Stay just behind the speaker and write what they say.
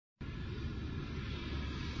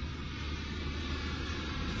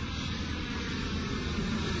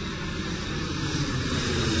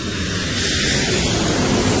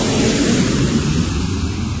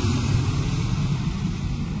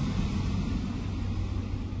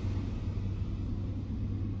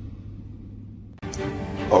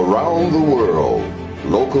around the world,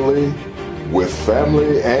 locally, with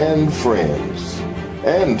family and friends.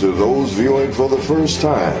 And to those viewing for the first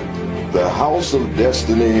time, the House of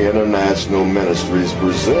Destiny International Ministries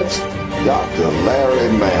presents Dr.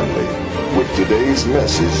 Larry Manley with today's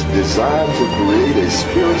message designed to create a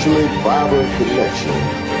spiritually vibrant connection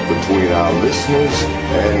between our listeners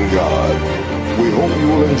and God. We hope you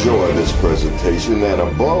will enjoy this presentation, and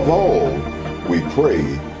above all, we pray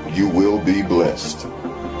you will be blessed.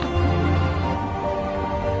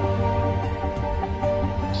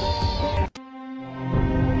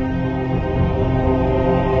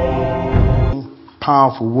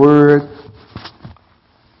 Powerful word.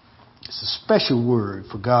 It's a special word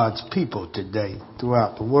for God's people today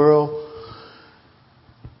throughout the world.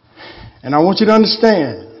 And I want you to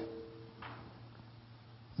understand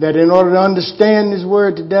that in order to understand this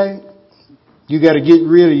word today, you got to get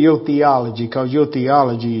rid of your theology, because your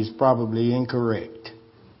theology is probably incorrect.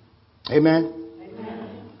 Amen?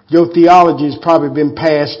 Amen. Your theology has probably been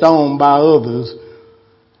passed on by others.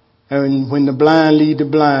 And when the blind lead the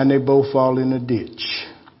blind, they both fall in a ditch.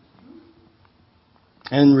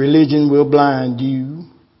 And religion will blind you.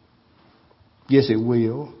 Yes, it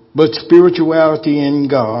will. But spirituality in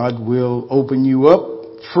God will open you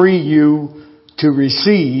up, free you to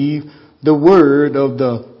receive the word of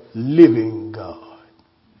the living God.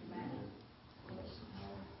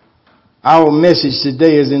 Our message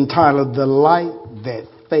today is entitled The Light That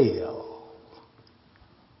Fell.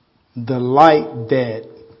 The light that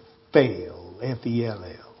fell.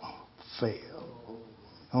 F-E-L-L. Fell.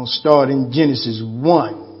 I'll start in Genesis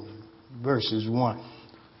 1, verses 1.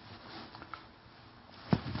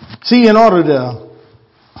 See, in order to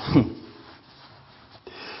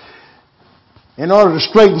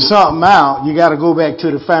straighten something out, you got to go back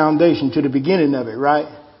to the foundation, to the beginning of it, right?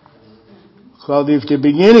 Because if the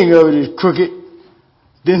beginning of it is crooked,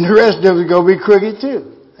 then the rest of it is going to be crooked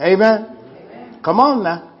too. Amen? Amen. Come on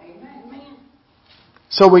now. Amen.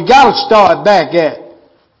 So we got to start back at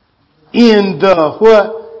in the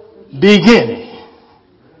what? Beginning.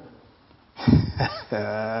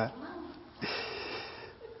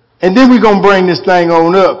 And then we're going to bring this thing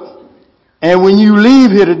on up. And when you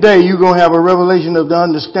leave here today, you're going to have a revelation of the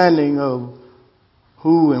understanding of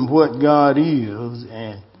who and what God is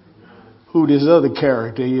and who this other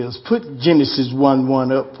character is. Put Genesis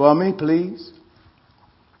 1:1 up for me, please.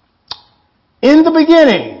 In the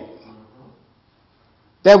beginning.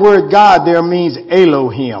 That word God there means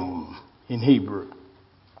Elohim in Hebrew.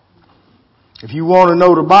 If you want to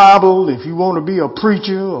know the Bible, if you want to be a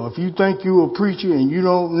preacher, or if you think you're a preacher and you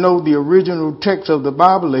don't know the original text of the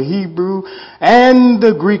Bible, the Hebrew and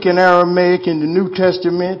the Greek and Aramaic in the New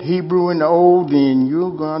Testament, Hebrew in the Old, then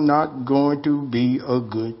you're not going to be a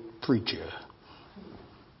good preacher.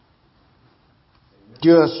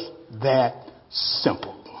 Just that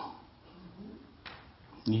simple.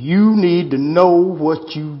 You need to know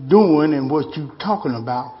what you're doing and what you're talking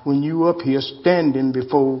about when you up here standing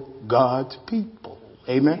before God's people.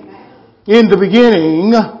 Amen. In the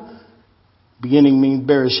beginning, beginning means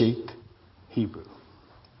Bereshit, Hebrew.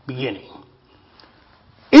 Beginning.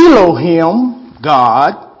 Elohim,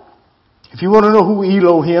 God. If you want to know who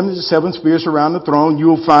Elohim is, the seven spirits around the throne,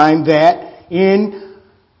 you'll find that in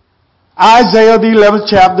Isaiah the 11th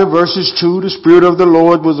chapter, verses 2, the Spirit of the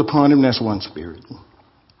Lord was upon him. That's one spirit.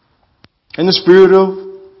 And the spirit of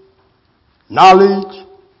knowledge,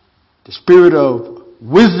 the spirit of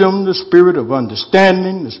wisdom, the spirit of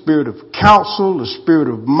understanding, the spirit of counsel, the spirit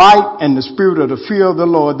of might, and the spirit of the fear of the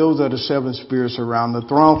Lord. Those are the seven spirits around the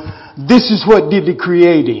throne. This is what did the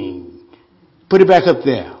creating. Put it back up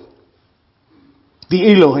there.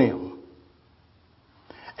 The Elohim.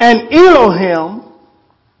 And Elohim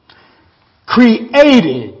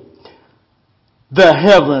created the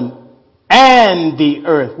heaven and the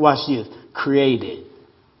earth. Watch this. Created.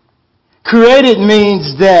 Created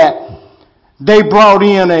means that they brought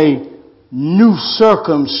in a new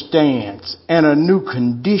circumstance and a new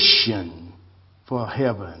condition for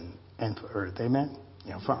heaven and for earth. Amen?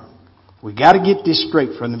 Yeah, fine. We got to get this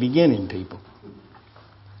straight from the beginning, people.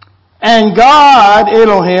 And God,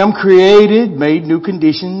 Elohim, created, made new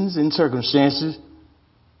conditions and circumstances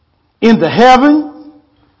in the heaven,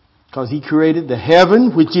 because he created the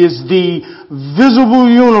heaven, which is the visible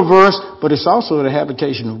universe, but it's also the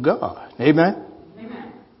habitation of God. Amen?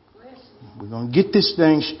 Amen. We're going to get this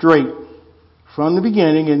thing straight from the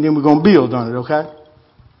beginning, and then we're going to build on it, okay?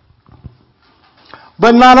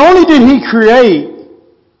 But not only did he create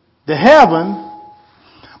the heaven,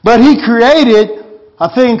 but he created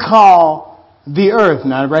a thing called the earth.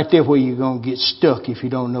 Now, right there where you're going to get stuck if you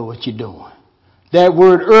don't know what you're doing. That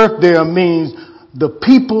word earth there means the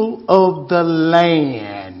people of the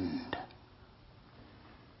land.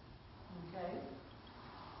 Okay.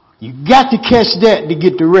 You got to catch that to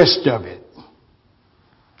get the rest of it.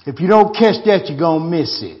 If you don't catch that, you're going to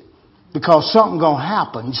miss it. Because something's going to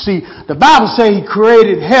happen. You see, the Bible says he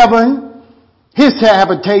created heaven, his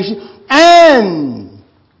habitation, and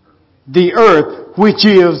the earth, which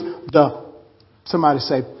is the, somebody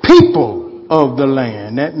say, people of the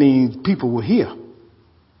land. That means people were here.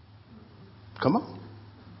 Come on.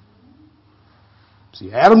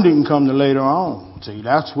 See, Adam didn't come till later on. See,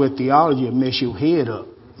 that's where theology will mess your head up.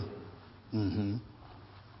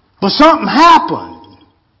 But something happened.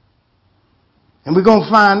 And we're going to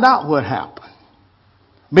find out what happened.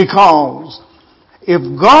 Because if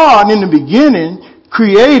God in the beginning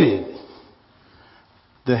created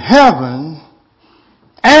the heaven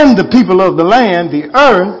and the people of the land, the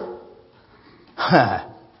earth,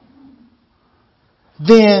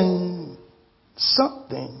 then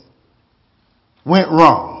something went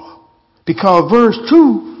wrong. Because verse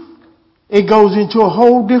 2, it goes into a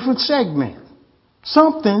whole different segment.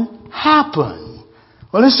 Something happened.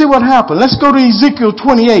 Well, let's see what happened. Let's go to Ezekiel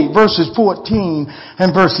 28, verses 14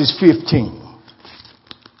 and verses 15.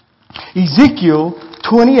 Ezekiel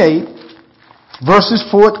 28, verses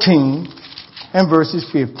 14 and verses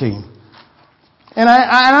 15. And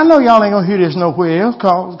I know y'all ain't going to hear this nowhere else.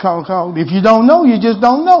 Cause if you don't know, you just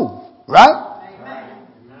don't know. Right? Amen.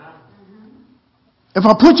 If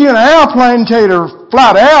I put you in an airplane and tell you to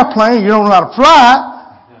fly the airplane, you don't know how to fly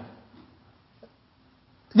it,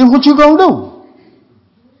 then what you going to do?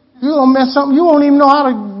 You're going to mess something. You won't even know how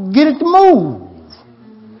to get it to move.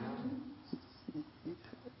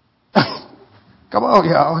 Come on,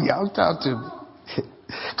 y'all talk to me.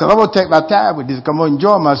 Because I'm going to take my time with this. I'm going to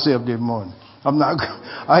enjoy myself this morning.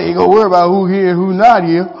 I ain't going to worry about who here, who not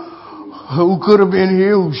here, who could have been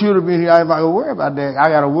here, who should have been here. I ain't going to worry about that. I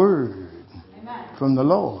got a word from the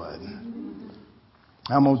Lord.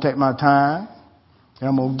 I'm going to take my time, and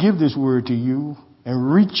I'm going to give this word to you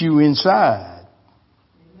and reach you inside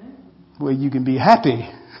where you can be happy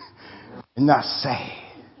and not sad.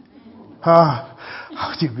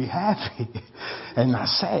 You be happy and not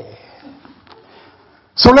sad.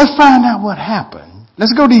 So let's find out what happened.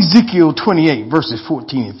 Let's go to Ezekiel 28, verses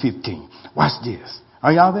 14 and 15. Watch this.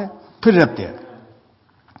 Are y'all there? Put it up there.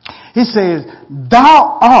 It says,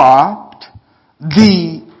 "Thou art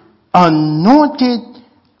the anointed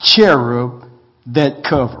cherub that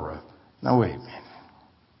covereth." Now wait a minute.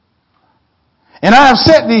 "And I have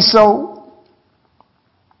set thee so.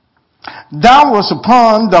 Thou wast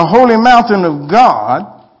upon the holy mountain of God,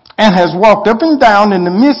 and hast walked up and down in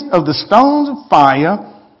the midst of the stones of fire,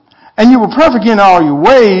 and you were perfect in all your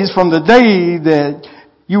ways from the day that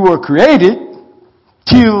you were created,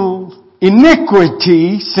 till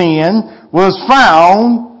iniquity, sin, was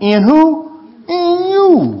found in who? In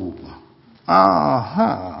you."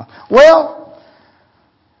 Well,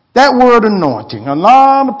 that word anointing, a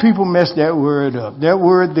lot of people mess that word up. That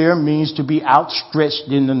word there means to be outstretched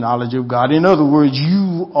in the knowledge of God. In other words,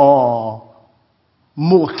 you are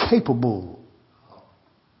more capable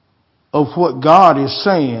of what God is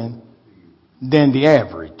saying than the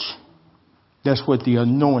average. That's what the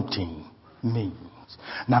anointing means.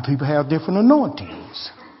 Now, people have different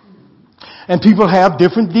anointings. And people have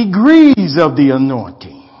different degrees of the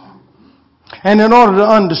anointing. And in order to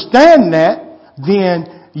understand that,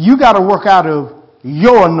 then you got to work out of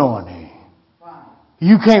your anointing. Wow.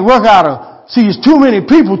 You can't work out of, see, there's too many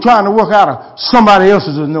people trying to work out of somebody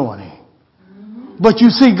else's anointing. But you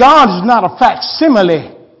see, God is not a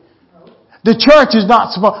facsimile. The church is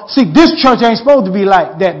not supposed, see, this church ain't supposed to be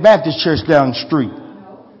like that Baptist church down the street.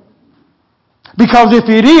 Because if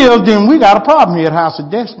it is, then we got a problem here at House of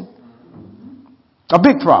Destiny. A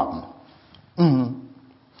big problem.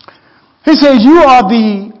 He says, you are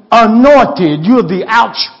the anointed, you're the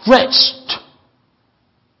outstretched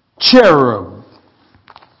cherub.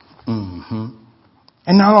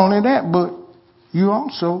 And not only that, but you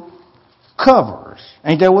also covers.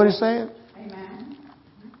 Ain't that what it said? Amen.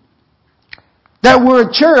 That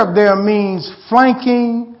word cherub there means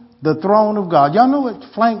flanking the throne of God. Y'all know what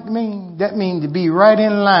flank means? That means to be right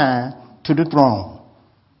in line to the throne.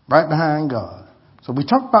 Right behind God. So we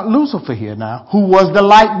talk about Lucifer here now, who was the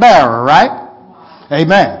light bearer, right?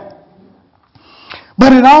 Amen.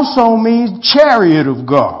 But it also means chariot of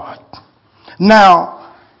God.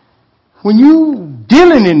 Now, when you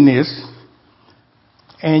dealing in this,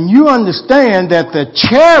 and you understand that the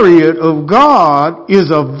chariot of God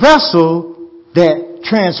is a vessel that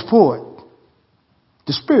transports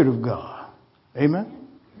the Spirit of God. Amen.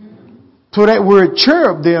 So that word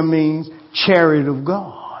cherub there means chariot of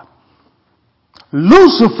God.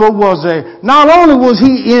 Lucifer not only was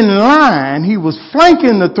he in line, he was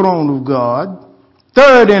flanking the throne of God,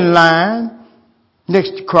 third in line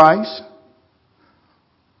next to Christ,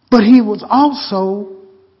 but he was also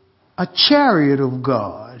a chariot of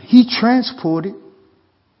God. He transported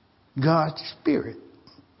God's Spirit.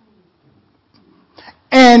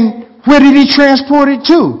 And where did he transport it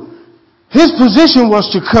to? His position was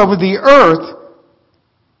to cover the earth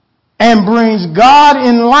and brings God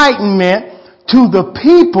enlightenment to the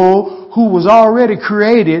people who was already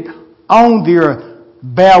created on the earth.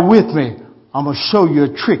 Bear with me. I'm going to show you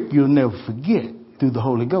a trick you'll never forget through the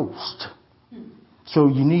Holy Ghost. So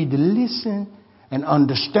you need to listen and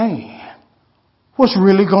understand what's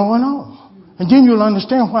really going on. And then you'll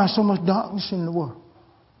understand why so much darkness in the world.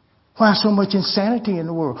 Why so much insanity in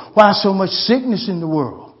the world? Why so much sickness in the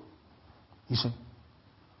world? You see?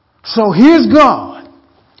 So here's God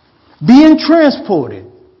being transported,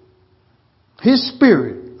 His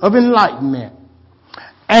spirit of enlightenment.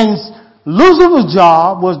 And Lucifer's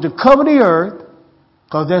job was to cover the earth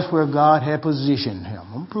because that's where God had positioned him.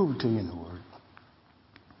 I'm going to prove it to you in the Word.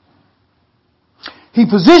 He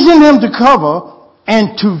positioned him to cover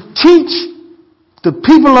and to teach the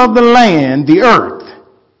people of the land, the earth,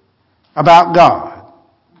 about God.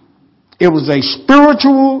 It was a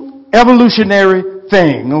spiritual, evolutionary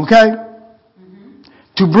thing, okay?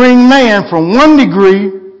 To bring man from one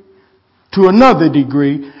degree to another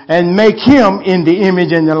degree and make him in the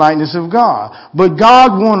image and the likeness of God. But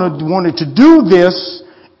God wanted to do this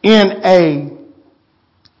in a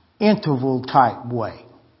interval type way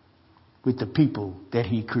with the people that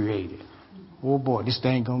He created. Oh boy, this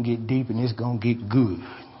thing gonna get deep and it's gonna get good.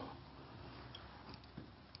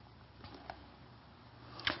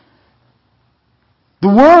 The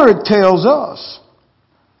Word tells us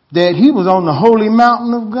that He was on the holy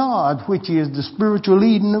mountain of God, which is the spiritual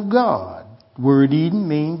Eden of God. Word Eden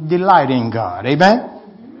means delight in God. Amen?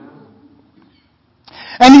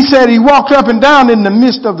 And He said He walked up and down in the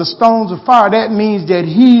midst of the stones of fire. That means that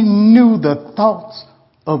He knew the thoughts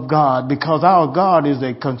of God, because our God is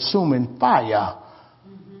a consuming fire.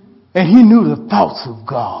 And He knew the thoughts of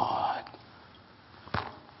God.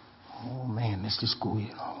 Oh man, let's just go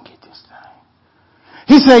ahead and get this thing.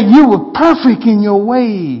 He said you were perfect in your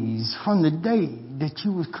ways from the day that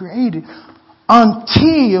you was created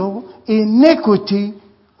until iniquity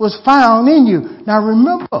was found in you. Now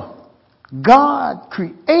remember, God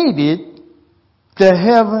created the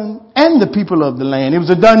heaven and the people of the land. It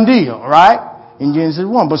was a done deal, right? In Genesis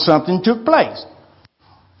 1, but something took place.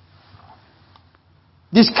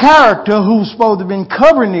 This character who's supposed to have been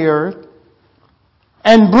covering the earth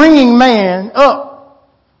and bringing man up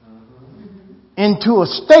into a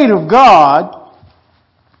state of God,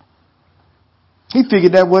 he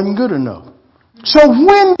figured that wasn't good enough. So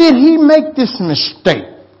when did he make this mistake?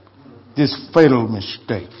 This fatal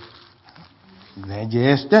mistake? Glad you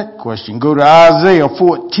asked that question. Go to Isaiah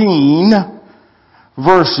 14,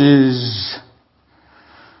 verses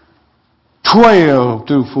 12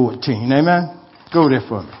 through 14. Amen? Go there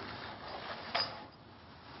for me.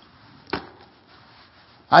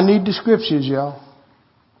 I need the scriptures, y'all.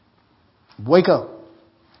 Wake up.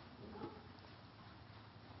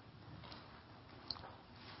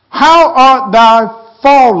 How art thou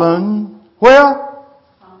fallen? Where?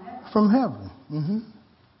 From heaven. Mm-hmm.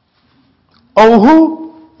 Oh,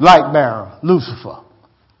 who? Light bearer, Lucifer.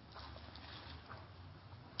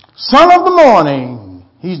 Son of the morning.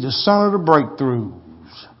 He's the son of the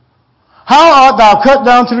breakthroughs. How art thou cut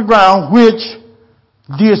down to the ground, which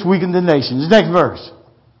didst weaken the nations? Next verse.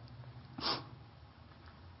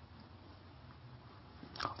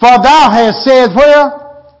 For thou hast said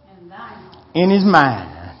where? In his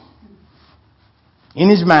mind. In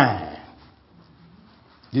his mind.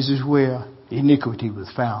 This is where iniquity was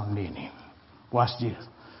found in him. Watch this.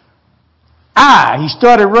 He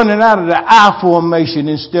started running out of the I formation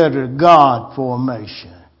instead of the God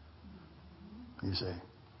formation. You see.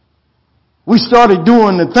 We started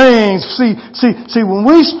doing the things. See, when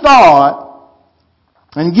we start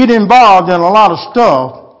and get involved in a lot of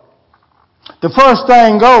stuff, the first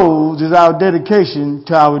thing goes is our dedication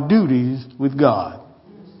to our duties with God.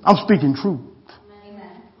 I'm speaking truth.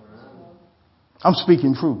 I'm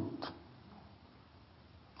speaking truth.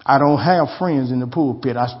 I don't have friends in the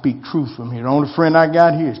pulpit. I speak truth from here. The only friend I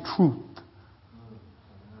got here is truth.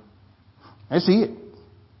 That's it.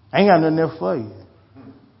 I ain't got nothing else for you.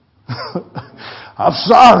 I'm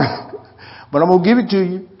sorry, but I'm going to give it to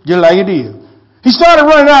you just like it is. He started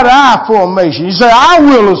running out of I formation. He said, I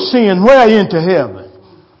will ascend where? Into heaven.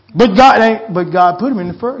 But God put him in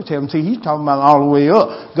the first heaven. See, he's talking about all the way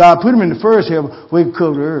up. God put him in the first heaven where he could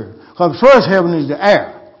cover the earth. Because the first heaven is the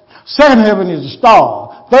air. Second heaven is the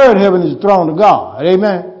star. Third heaven is the throne of God.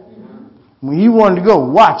 Amen. When he wanted to go,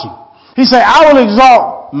 watch him. He said, I will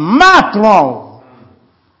exalt my throne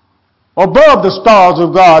above the stars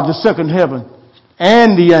of God, the second heaven,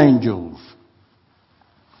 and the angels.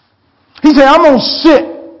 He said, I'm going to sit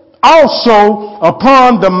also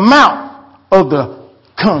upon the mount of the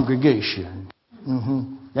congregation.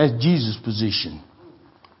 That's Jesus' position.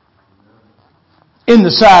 In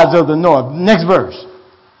the sides of the north. Next verse.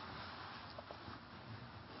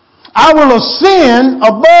 I will ascend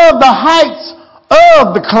above the heights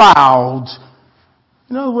of the clouds.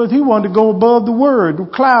 In other words, he wanted to go above the word. The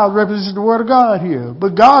cloud represents the word of God here.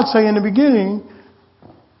 But God saying in the beginning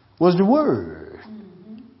was the word.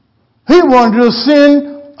 He wanted to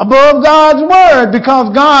ascend above God's word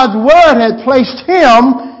because God's word had placed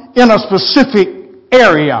him in a specific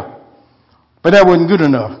area. But that wasn't good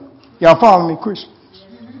enough. Y'all follow me, Christians?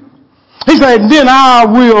 He said, then I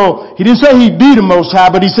will, he didn't say he'd be the Most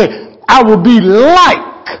High, but he said, I will be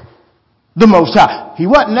like the Most High. He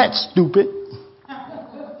wasn't that stupid.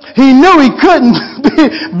 He knew he couldn't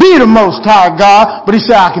be the Most High God, but he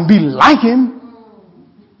said, I can be like him.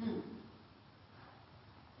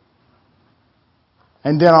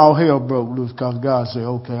 And then all hell broke loose because God said,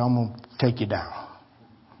 okay, I'm going to take you down.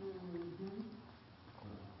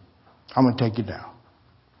 I'm going to take you down.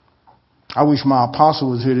 I wish my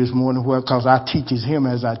apostle was here this morning because I teaches him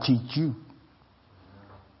as I teach you.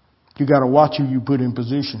 You got to watch who you put in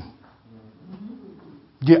position.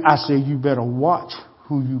 Yeah, I say you better watch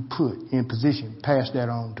who you put in position. Pass that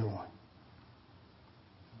on to him.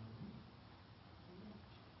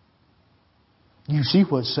 You see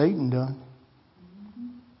what Satan done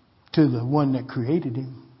to the one that created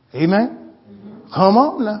him. Amen? Come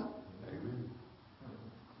on now.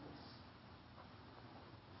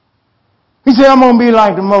 He said, I'm going to be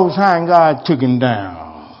like the Most High, and God took him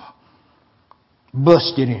down.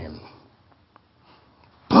 Busted him.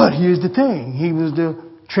 But here's the thing. He was the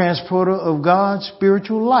transporter of God's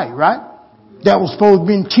spiritual light, right? That was supposed to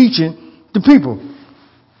be teaching the people.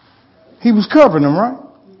 He was covering them, right?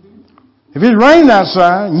 If it's raining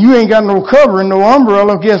outside and you ain't got no covering, no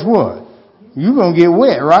umbrella, guess what? You're going to get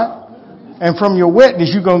wet, right? And from your wetness,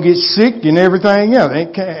 you're going to get sick and everything else.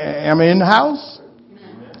 Am I in the house?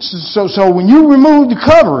 So when you remove the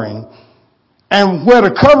covering, and where the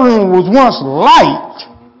covering was once light,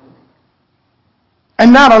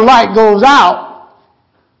 and now the light goes out,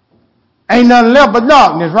 ain't nothing left but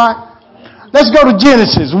darkness, right? Let's go to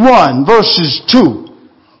Genesis 1, verses 2.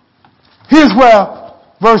 Here's where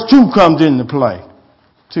verse 2 comes into play.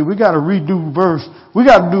 See, we got to redo verse. We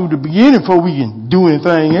got to do the beginning before we can do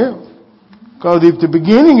anything else. Because if the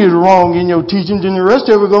beginning is wrong in your teaching, then the rest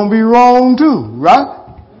of it going to be wrong too, right?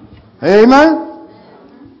 Amen?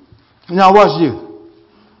 Now watch this.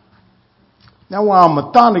 Now while I'm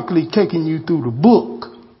methodically taking you through the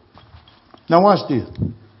book, now watch this.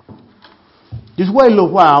 Just wait a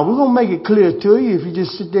little while. We're going to make it clear to you if you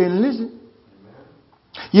just sit there and listen.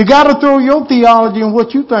 You got to throw your theology and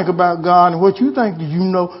what you think about God and what you think you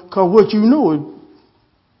know, because what you know is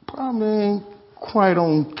probably ain't quite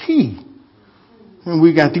on key. And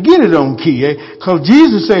we got to get it on key, because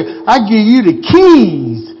Jesus said, I give you the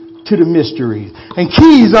keys to the mysteries. And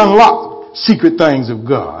keys unlock secret things of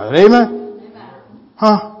God. Amen?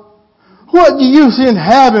 Huh? What do you use in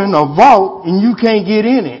having a vault and you can't get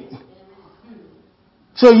in it?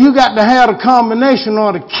 So you got to have a combination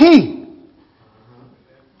or the key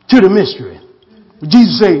to the mystery.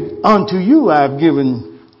 Jesus said, unto you I have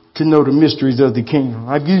given to know the mysteries of the kingdom.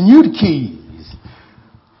 I've given you the keys.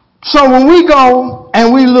 So when we go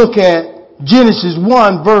and we look at Genesis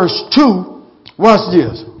 1 verse 2, watch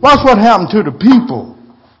this. Watch what happened to the people.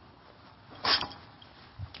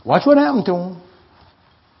 Watch what happened to them.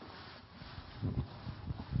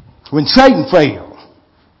 When Satan failed,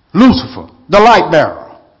 Lucifer, the light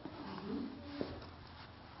bearer,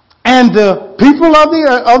 and the people of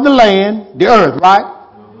the land, the earth, right?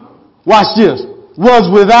 Watch this. Was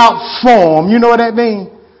without form. You know what that means?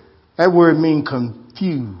 That word means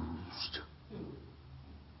confused.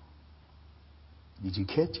 Did you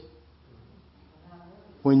catch it?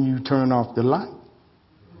 When you turn off the light,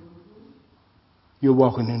 you're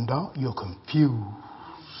walking in dark, you're confused.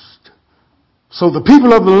 So the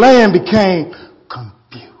people of the land became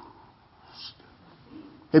confused.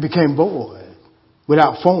 They became void,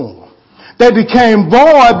 without form. They became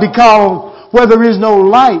void because where there is no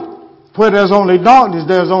light, where there's only darkness,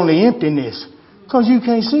 there's only emptiness. Because you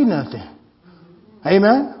can't see nothing.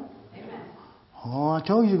 Amen? Oh, I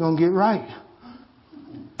told you you're going to get right.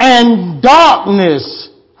 And darkness,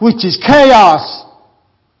 which is chaos,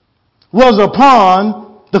 was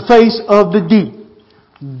upon the face of the deep.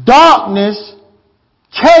 Darkness,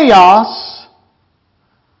 chaos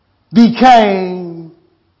became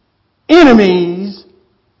enemies.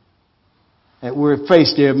 That word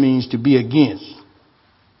face there means to be against.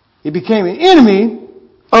 It became an enemy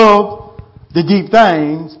of the deep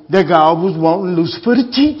things that God was wanting Lucifer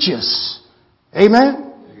to teach us. Amen?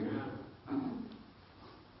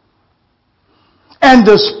 And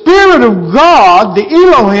the Spirit of God, the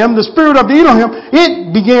Elohim, the Spirit of the Elohim,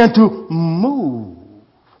 it began to move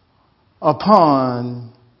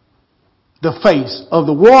upon the face of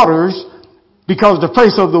the waters, because the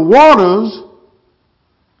face of the waters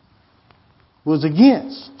was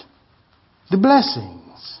against the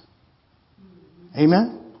blessings.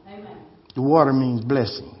 Amen? Amen. The water means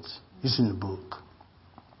blessings. It's in the book.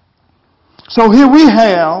 So here we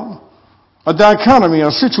have a dichotomy,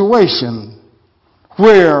 a situation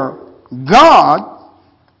where God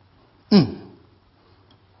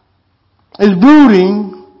is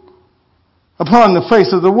brooding upon the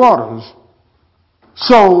face of the waters.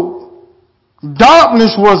 So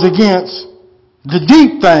darkness was against the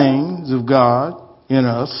deep things of God in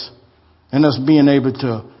us, and us being able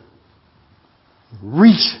to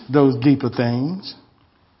reach those deeper things.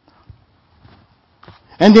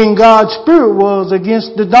 And then God's Spirit was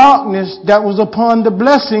against the darkness that was upon the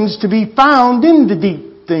blessings to be found in the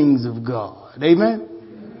deep things of God. Amen?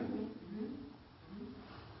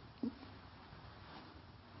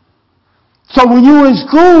 So when you're in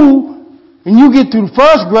school and you get to the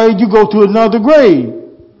first grade, you go to another grade.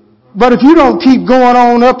 But if you don't keep going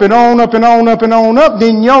on up and on up and on up and on up,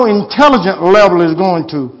 then your intelligence level is going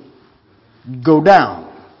to go down.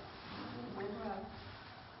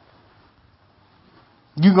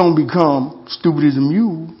 You're going to become stupid as a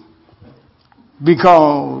mule.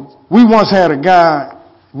 Because we once had a guy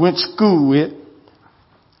went to school with.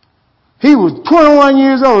 He was 21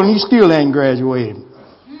 years old and he still hadn't graduated.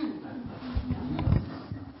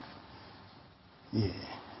 Yeah.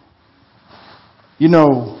 You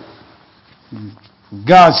know,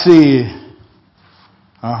 God said,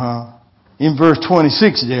 in verse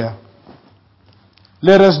 26 there,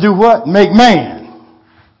 let us do what? Make man.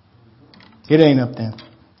 It ain't up there.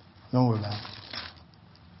 Don't worry about it.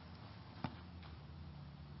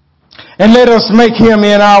 And let us make him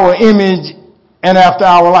in our image and after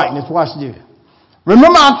our likeness. Watch this.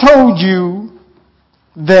 Remember I told you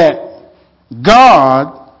that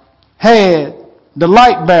God had the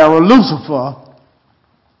light bearer, Lucifer,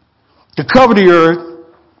 to cover the earth.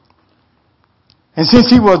 And since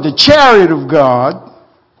he was the chariot of God,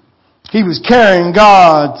 he was carrying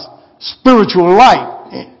God's spiritual light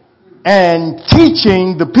and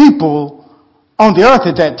teaching the people on the earth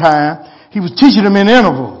at that time. He was teaching them in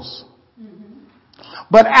intervals.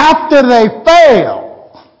 But after they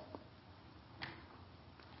fell,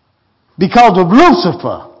 because of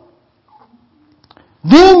Lucifer,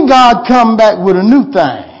 then God come back with a new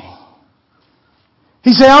thing.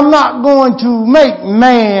 He said, I'm not going to make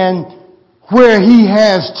man where he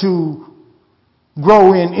has to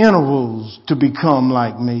grow in intervals to become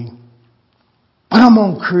like me. But I'm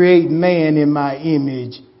going to create man in my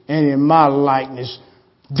image and in my likeness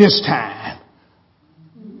this time.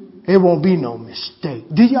 It won't be no mistake.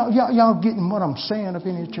 Did y'all getting what I'm saying up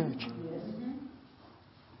in the church?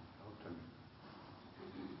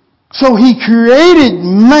 So he created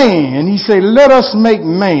man. He said, let us make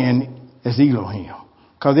man as Elohim.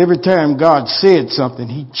 Because every time God said something,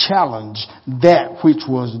 he challenged that which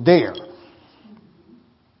was there.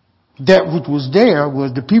 That which was there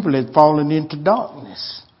was the people that had fallen into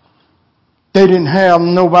darkness. They didn't have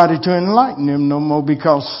nobody to enlighten them no more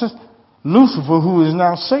because Lucifer, who is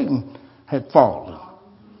now Satan, had fallen.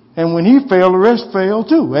 And when he fell, the rest fell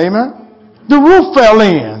too. Amen? The roof fell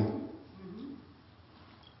in.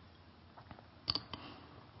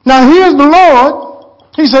 Now here's the Lord.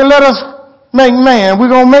 He said, let us make man. We're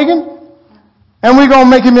going to make him. And we're going to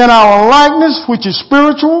make him in our likeness, which is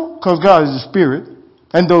spiritual, because God is a spirit.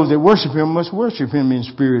 And those that worship him must worship him in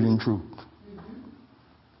spirit and truth.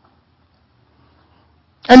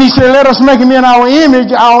 And he said, let us make him in our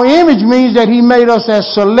image. Our image means that he made us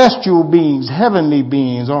as celestial beings, heavenly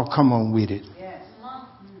beings. Oh, come on with it. Yes.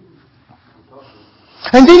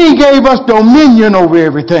 And then he gave us dominion over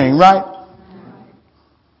everything, right?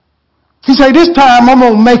 He said, this time I'm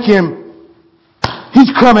going to make him,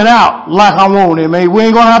 he's coming out like I want him. We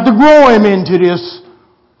ain't going to have to grow him into this.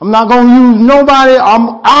 I'm not going to use nobody.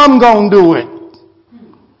 I'm going to do it.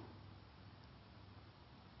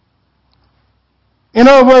 In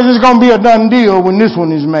other words, it's going to be a done deal when this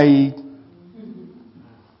one is made.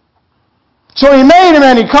 So he made him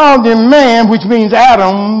and he called him man, which means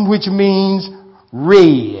Adam, which means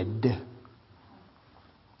red.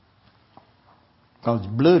 Because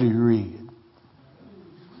blood is red.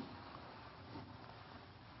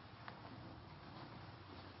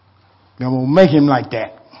 I'm going to make him like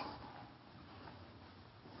that.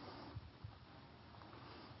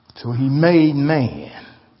 So he made man.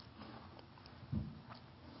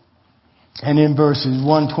 And in verses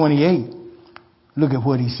 128, look at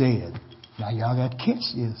what he said. Now y'all got to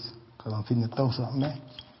catch this, because I'm finna throw something at you.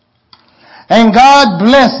 And God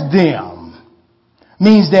blessed them.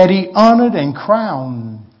 Means that he honored and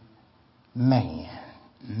crowned man.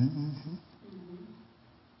 Mm-hmm.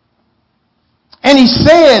 And he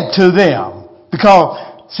said to them,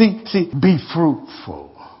 because, see, be fruitful.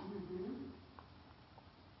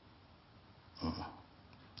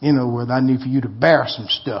 In other words, I need for you to bear some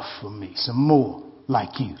stuff for me, some more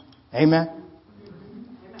like you. Amen?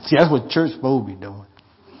 See, that's what the church is supposed to be doing.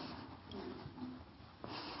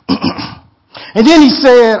 And then he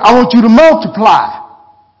said, I want you to multiply.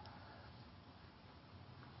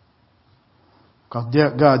 Because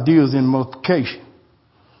God deals in multiplication.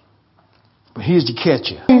 But here's the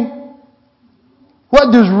catcher.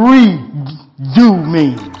 What does redo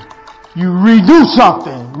mean? You redo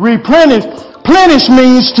something. Replenish. Plenish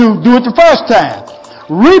means to do it the first time.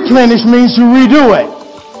 Replenish means to redo it.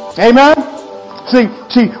 Amen? See,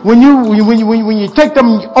 when you take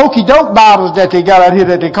them okey doke Bibles that they got out here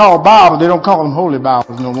that they call Bibles, they don't call them holy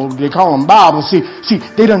Bibles no more. They call them Bibles. See,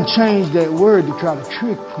 they done changed that word to try to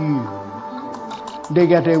trick you. They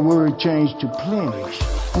got that word changed to plenish.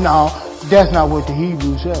 No, that's not what the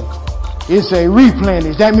Hebrew says. It's a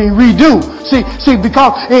replenish. That means redo. See,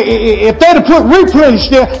 because if they'd have put replenish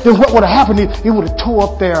there, then what would have happened is it would have tore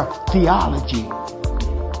up their theology.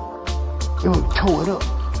 It would have tore it up.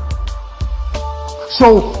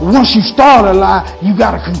 So once you start a lie, you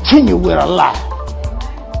got to continue with a lie.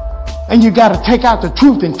 And you got to take out the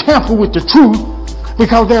truth and tamper with the truth,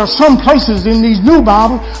 because there are some places in these new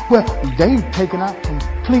Bibles where they've taken out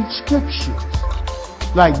complete scriptures.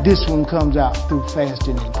 Like this one comes out through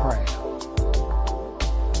fasting and prayer.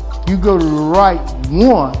 You go to the right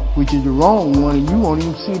one, which is the wrong one, and you won't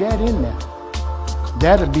even see that in there.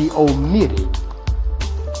 That'll be omitted.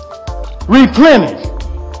 Replenish.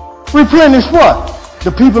 Replenish what?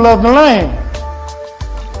 The people of the land.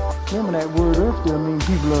 Remember that word earth there means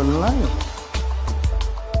people of the land.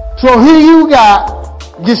 So here you got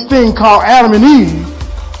this thing called Adam and Eve,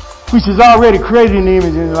 which is already created in the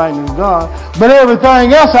image and the likeness of God. But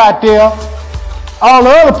everything else out there, all the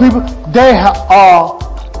other people, they are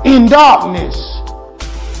in darkness.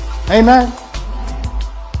 Amen?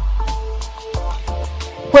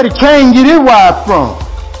 Where did Cain get his wife from?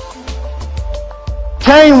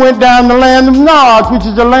 Cain went down the land of Nod, which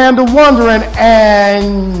is the land of wandering,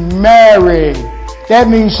 and married. That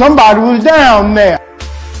means somebody was down there.